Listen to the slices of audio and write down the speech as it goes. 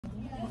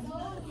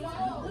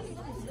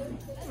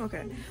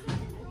Okay.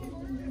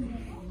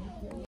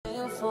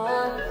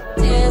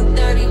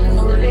 10:30,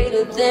 no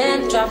later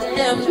than drop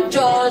them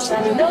drawers.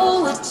 I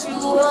know what you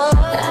are. I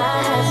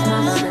ask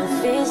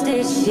myself, is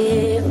this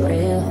shit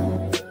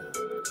real?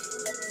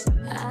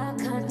 I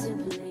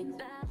contemplate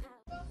that.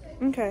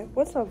 Okay,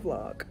 what's up,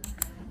 vlog?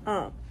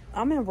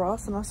 I'm in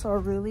Ross and I saw a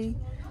really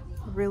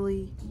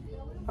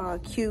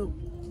cute,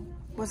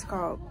 what's it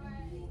called?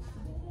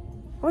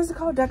 What is it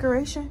called?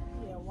 Decoration?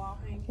 Yeah, wall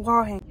hanging.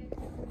 Wall hang.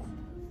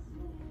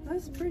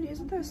 That's pretty.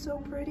 Isn't that so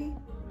pretty?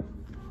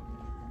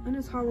 And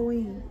it's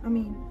Halloween. I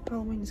mean,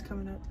 Halloween is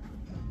coming up.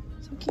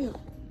 So cute.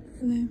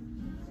 And then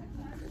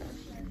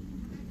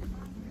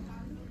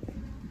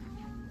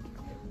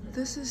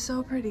this is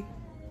so pretty.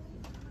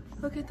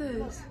 Look at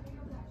this.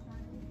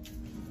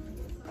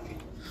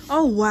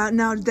 Oh wow,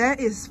 now that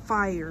is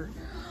fire.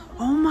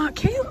 Oh my,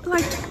 can you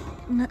like,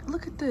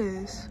 look at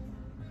this.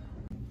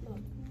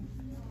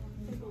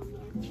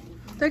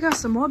 They got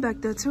some more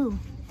back there too.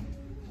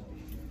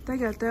 They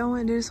got that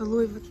one, there's a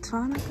Louis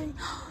Vuitton, I think.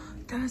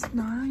 That's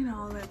not, you know,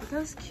 all that, but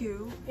that's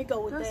cute. It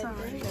go with That's that.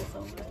 alright. That's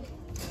okay.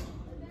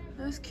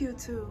 That's cute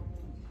too.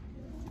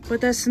 But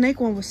that snake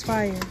one was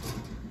fire.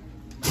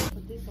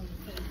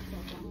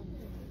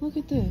 Look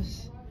at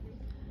this.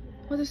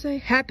 What does it say?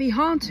 Happy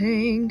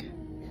haunting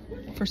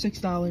for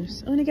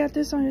 $6. And they got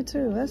this on here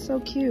too. That's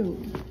so cute.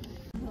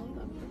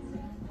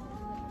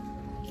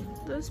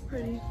 That's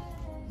pretty.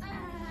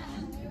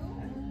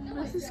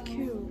 This is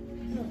cute.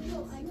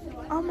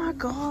 Oh my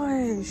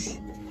gosh.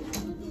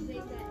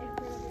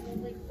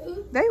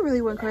 They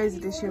really went crazy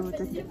this year with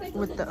the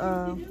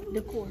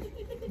Decor.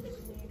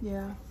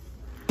 yeah.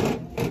 See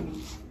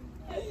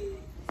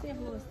if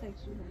Louis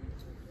takes you.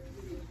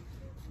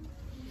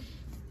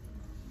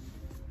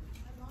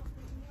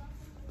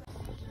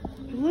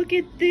 Look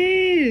at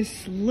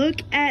this.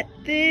 Look at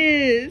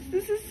this.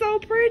 This is so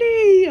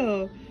pretty.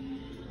 Oh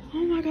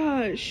my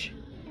gosh.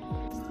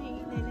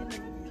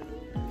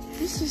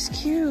 This is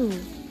cute.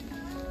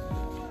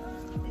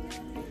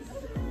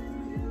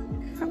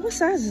 What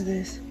size is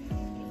this?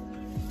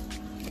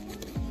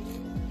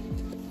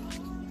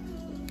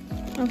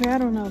 Okay, I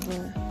don't know,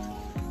 but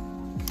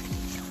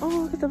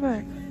oh, look at the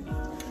back.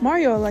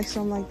 Mario likes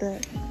something like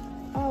that.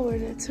 I'll wear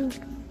that too.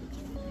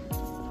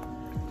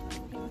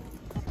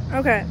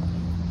 Okay,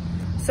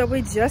 so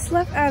we just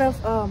left out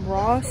of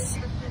Ross.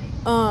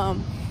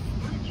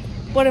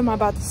 What am I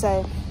about to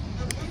say?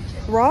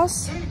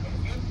 Ross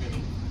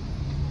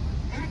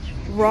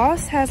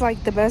has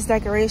like the best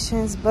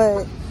decorations,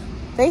 but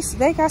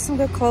they got some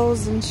good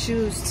clothes and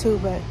shoes too,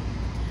 but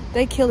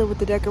they kill it with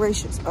the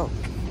decorations. Oh,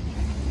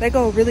 they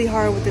go really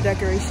hard with the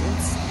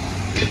decorations.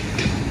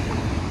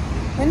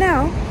 And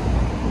now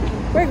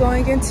we're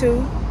going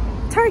into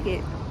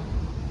Target.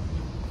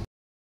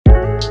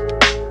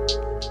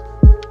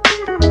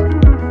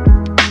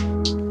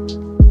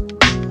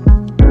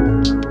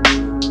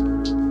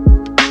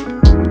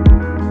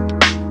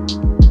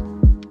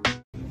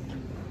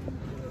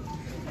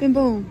 And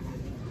boom,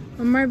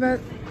 I'm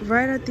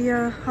right at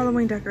the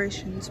Halloween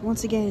decorations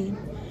once again.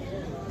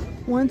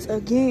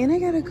 And they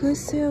got a good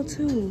sale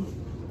too.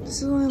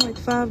 This is only like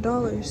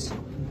 $5.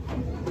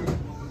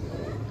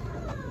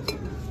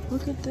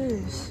 Look at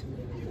this.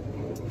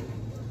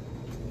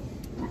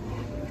 I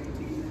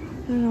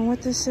don't know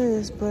what this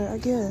is, but I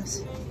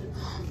guess.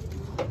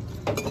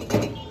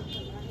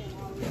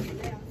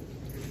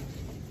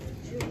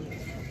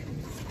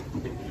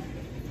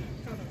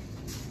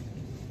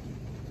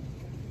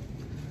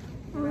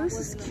 Oh, this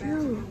is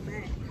cute.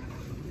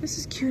 This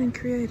is cute and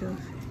creative.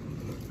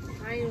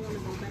 I ain't want to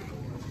go back.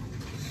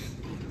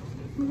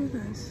 Look at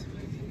this.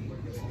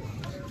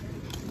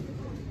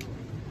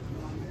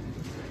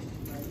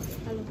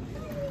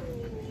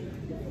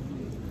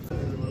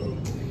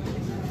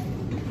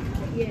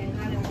 Yeah, I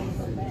didn't want to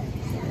go back.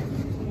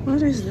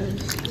 What is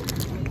this?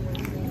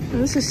 Oh,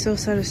 this is so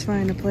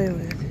satisfying to play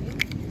with.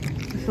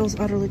 It feels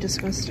utterly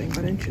disgusting,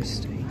 but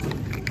interesting.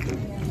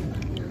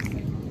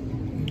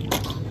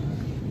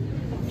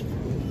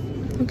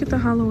 Look at the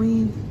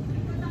Halloween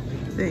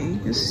thing.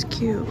 This is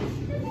cute.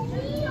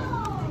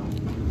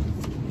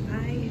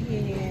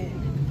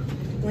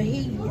 When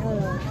he came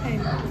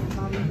up with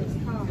mommy was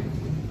home.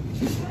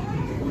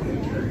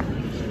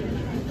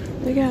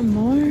 They got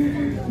more.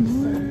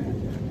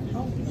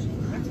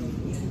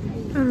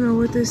 I don't know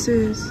what this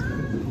is.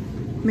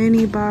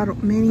 Mini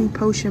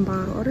potion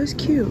bottle. Oh, that's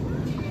cute.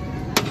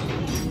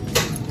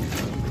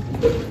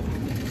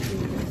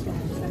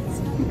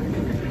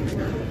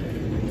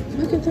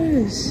 Look at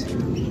this.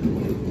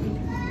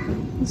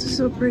 This is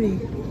so pretty.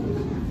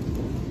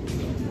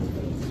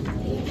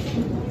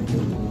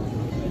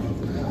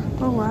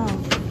 Oh wow.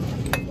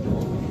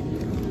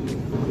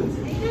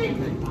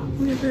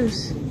 Look at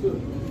this.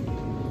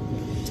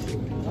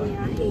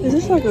 Is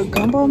this like a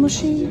gumball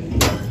machine?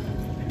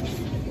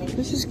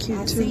 This is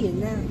cute too.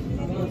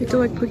 You could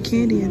like put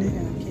candy in it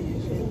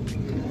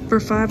for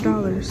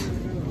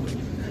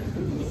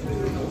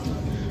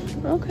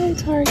 $5. Okay,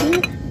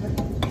 Target.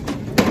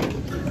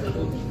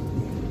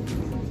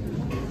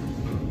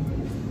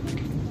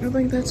 I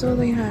think that's all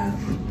they have.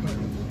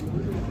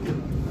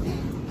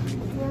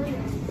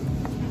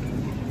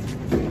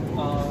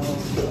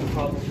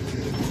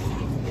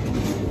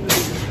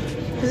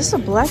 Is this a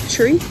black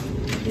tree?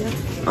 Yeah.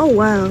 Oh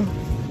wow.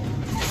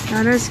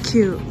 Now that's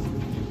cute.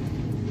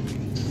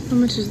 How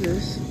much is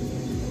this?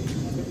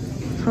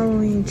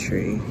 Halloween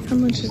tree. How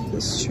much is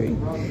this tree?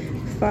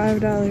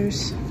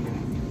 $5.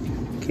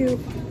 Cute.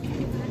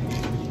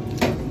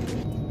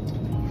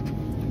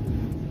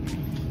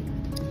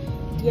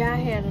 Yeah, I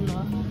had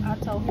enough. I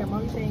told him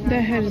I'm saying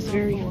That hat is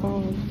very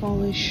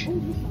fallish.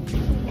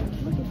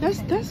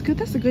 That's good.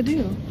 That's a good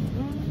deal.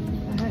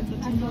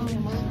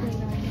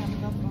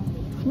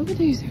 Look at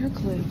these hair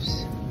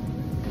clips.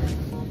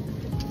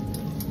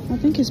 I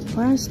think it's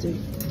plastic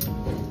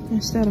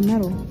instead of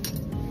metal.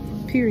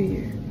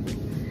 Period.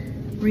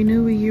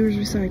 Renew, reuse,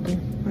 recycle.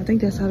 I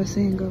think that's how the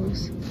saying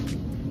goes.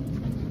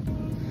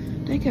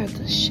 They got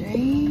the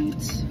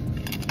shades.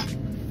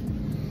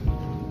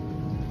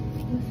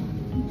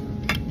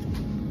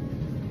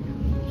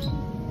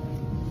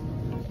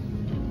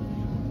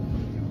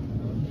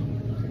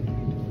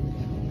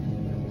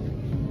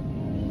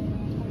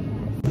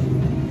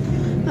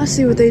 I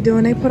see what they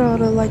doing. They put all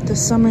the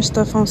summer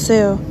stuff on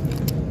sale.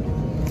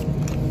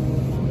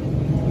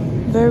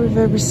 Very,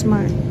 very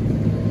smart.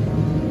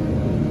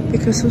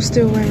 Because who's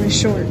still wearing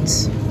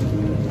shorts?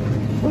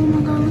 Oh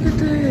my god, look at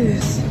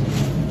this.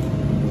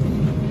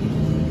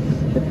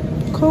 The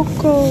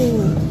Coco.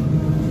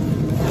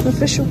 The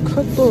official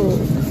cookbook.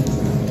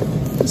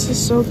 This is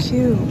so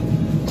cute.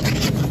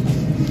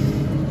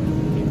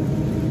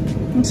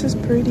 This is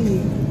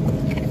pretty.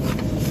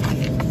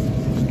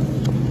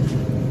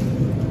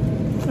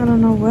 I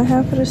don't know what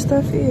half of the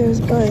stuff is,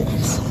 but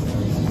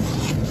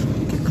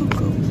look at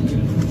Coco.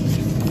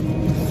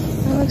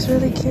 That looks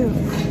really cute.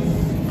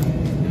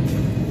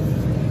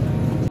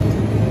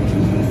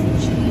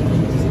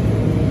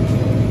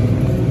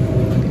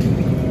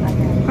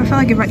 I feel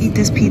like if I eat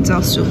this pizza,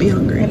 I'll still be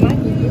hungry.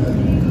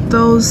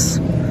 Those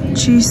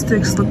cheese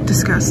sticks look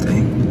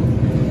disgusting.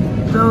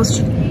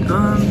 Those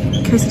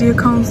quesadilla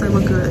cones, they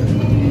look good.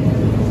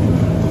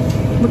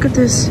 Look at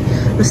this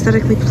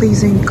aesthetically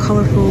pleasing,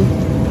 colorful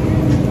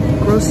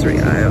grocery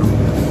aisle.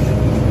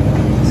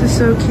 This is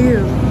so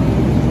cute.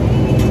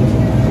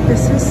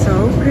 This is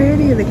so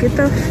pretty. Look at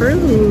the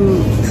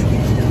fruit.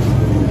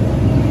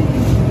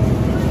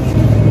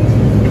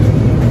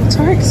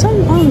 Target, I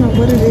don't know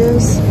what it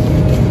is.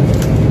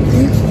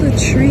 Look at the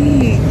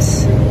trees.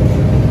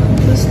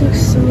 This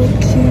looks so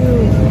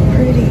cute,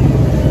 pretty.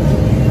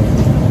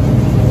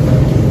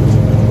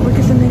 Look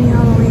at the mini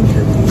Halloween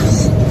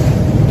cookies.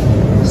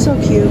 So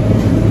cute.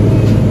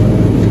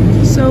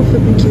 So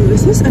flipping cute.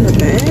 Is this in a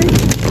bag?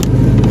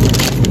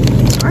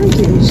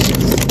 Target,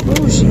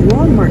 Bougie,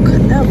 Walmart,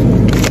 could never.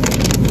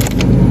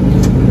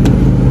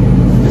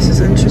 This is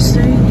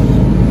interesting.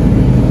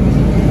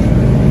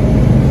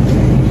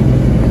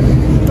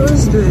 What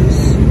is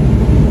this?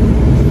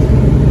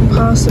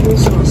 Possible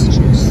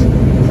sausages.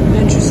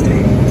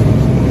 Interesting.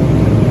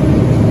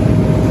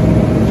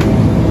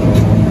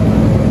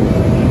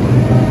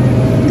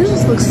 This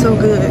just looks so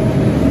good.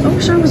 I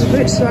wish I was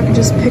rich so I could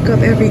just pick up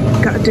every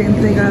goddamn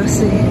thing I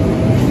see.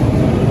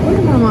 Where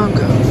did my mom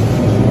go?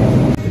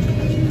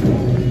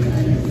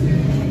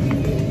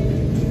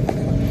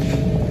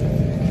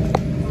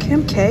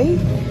 Kim K?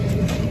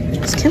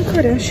 Is Kim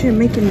Kardashian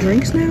making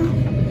drinks now?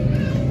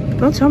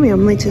 Don't tell me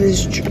I'm late to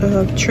this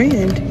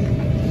trend.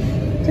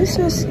 This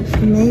is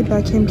made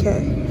by Kim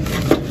K.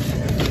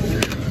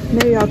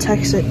 Maybe I'll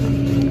text it.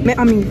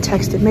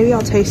 Text it. Maybe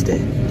I'll taste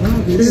it.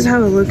 This is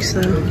how it looks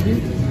though.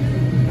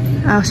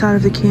 Outside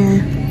of the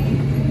can.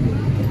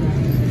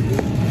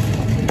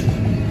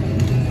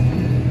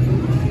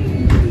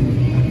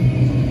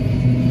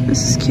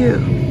 This is cute.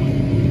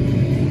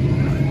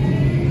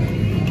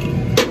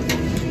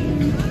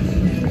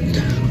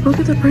 Look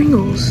at the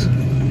Pringles.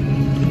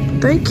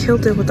 They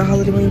killed it with the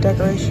Halloween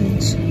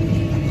decorations.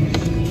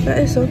 That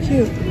is so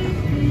cute.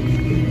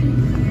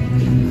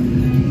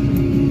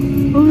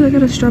 Oh, they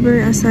got a strawberry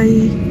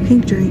acai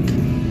pink drink.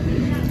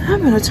 I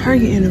haven't been at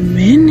Target in a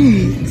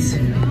minute.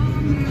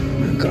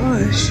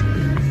 Gosh, I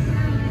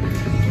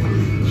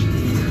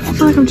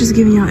feel like I'm just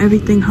giving y'all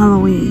everything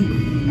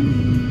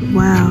Halloween.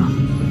 Wow,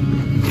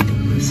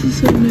 this is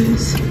so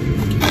nice.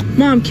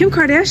 Mom, Kim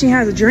Kardashian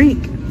has a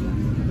drink.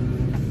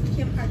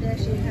 Kim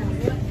Kardashian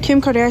has what?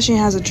 Kim Kardashian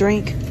has a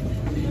drink. See,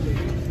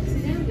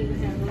 they don't even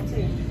have no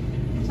tail.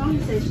 Tony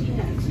said she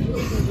had two.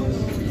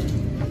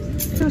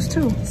 Those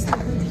two.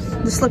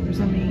 The slippers,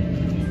 I mean.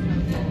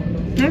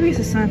 Maybe it's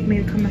a sign for me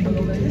to come back and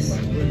get this.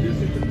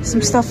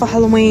 Some stuff for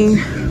Halloween.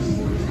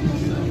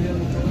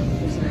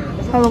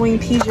 Halloween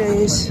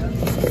PJs.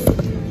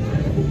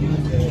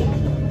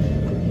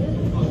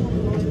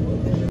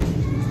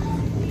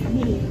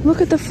 Look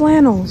at the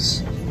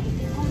flannels.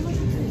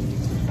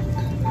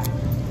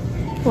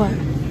 What?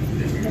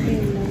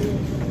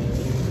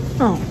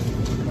 Oh.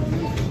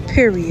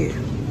 Period.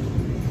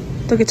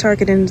 Look at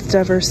Target and its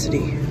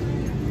diversity.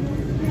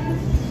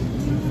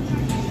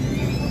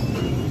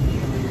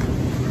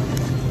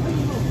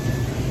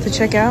 to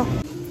check out.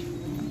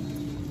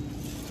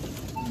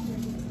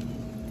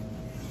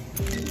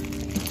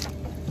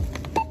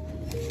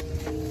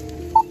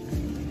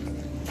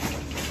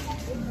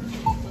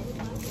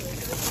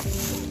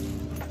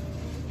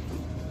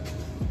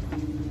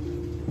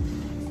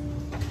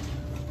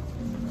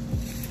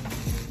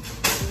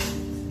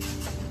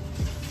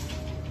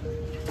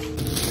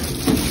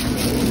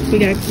 We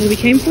got what we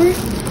came for,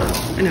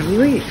 and now we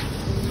leave.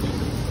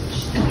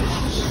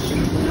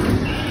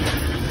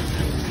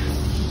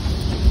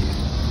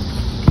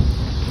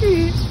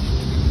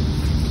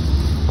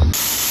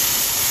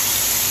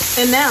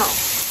 And now,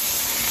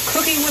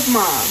 cooking with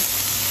mom.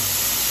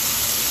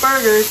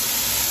 Burgers.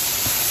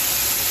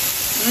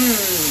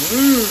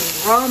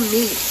 Raw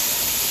meat.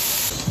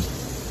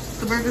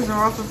 The burgers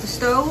are off of the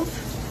stove.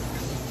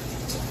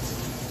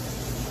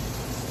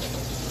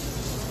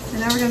 And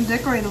now we're gonna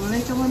decorate them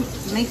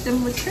and make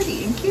them look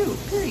pretty and cute,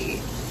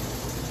 period.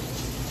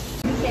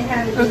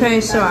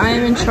 Okay, so I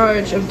am in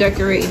charge of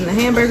decorating the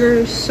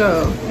hamburgers,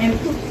 so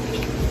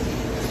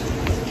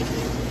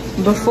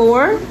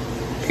before,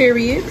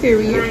 period.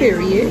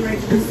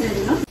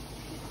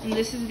 And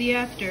this is the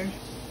after.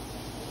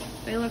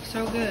 They look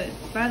so good.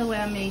 By the way,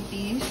 I made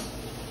these.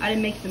 I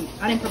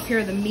didn't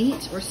prepare the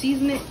meat or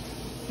season it,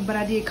 but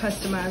I did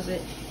customize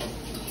it.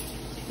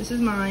 This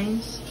is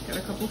mine. Got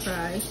a couple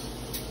fries.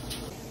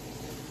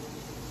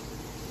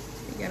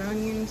 We got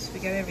onions, we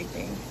got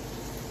everything.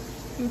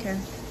 Okay.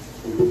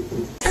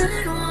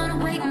 I don't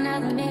wanna wait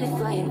another minute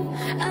for you.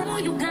 I know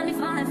you got me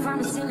falling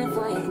from the ceiling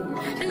for you.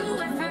 You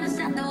went from the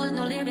start, there was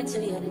no limit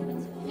to you.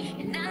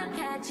 And I'm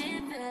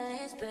catching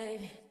feelings,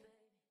 baby.